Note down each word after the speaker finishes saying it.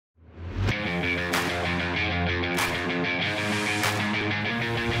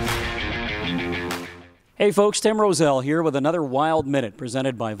Hey folks, Tim Roszell here with another Wild Minute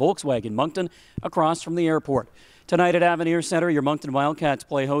presented by Volkswagen Moncton across from the airport. Tonight at Avenir Center, your Moncton Wildcats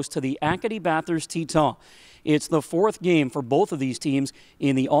play host to the Acadie Bathurst Teton. It's the fourth game for both of these teams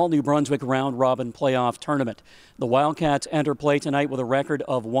in the all-New Brunswick round-robin playoff tournament. The Wildcats enter play tonight with a record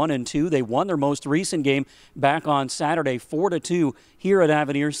of 1-2. They won their most recent game back on Saturday 4-2 here at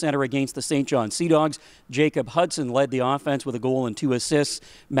Avenir Center against the St. John Sea Dogs. Jacob Hudson led the offense with a goal and 2 assists.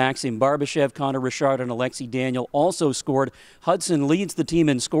 Maxim Barbashev, Connor Richard, and Alexi Daniel also scored. Hudson leads the team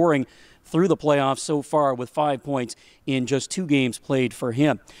in scoring through the playoffs so far with 5 points in just 2 games played for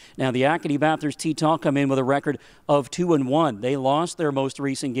him. Now, the Acadie Bathurst Teton come in with a record of 2-1. They lost their most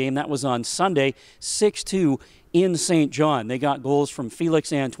recent game. That was on Sunday, 6-2 in St. John. They got goals from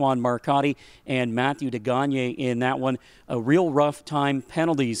Felix Antoine Marcotti and Matthew DeGagne in that one. A real rough time.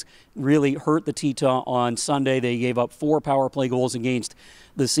 Penalties really hurt the Teton on Sunday. They gave up 4 power play goals against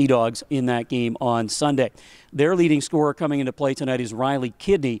the Sea Dogs in that game on Sunday. Their leading scorer coming into play tonight is Riley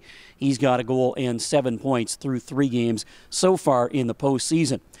Kidney. He's got a goal and 7 points through 3 games so far in the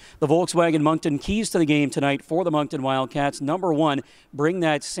postseason. The Volkswagen Moncton keys to the game tonight for the Moncton Wildcats. Number 1, bring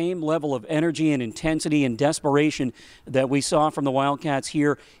that same level of energy and intensity and desperation that we saw from the Wildcats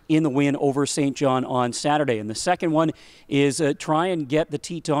here in the win over St. John on Saturday. And the second one is try and get the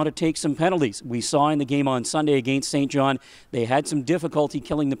Teton to take some penalties. We saw in the game on Sunday against St. John, they had some difficulty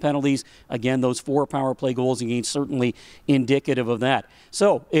killing the penalties. Again, those 4 power play goals against certainly indicative of that.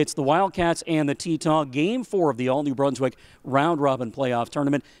 So it's the Wildcats and the Teton, Game 4 of the all-New Brunswick round-robin playoff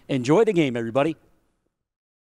tournament. Enjoy the game, everybody.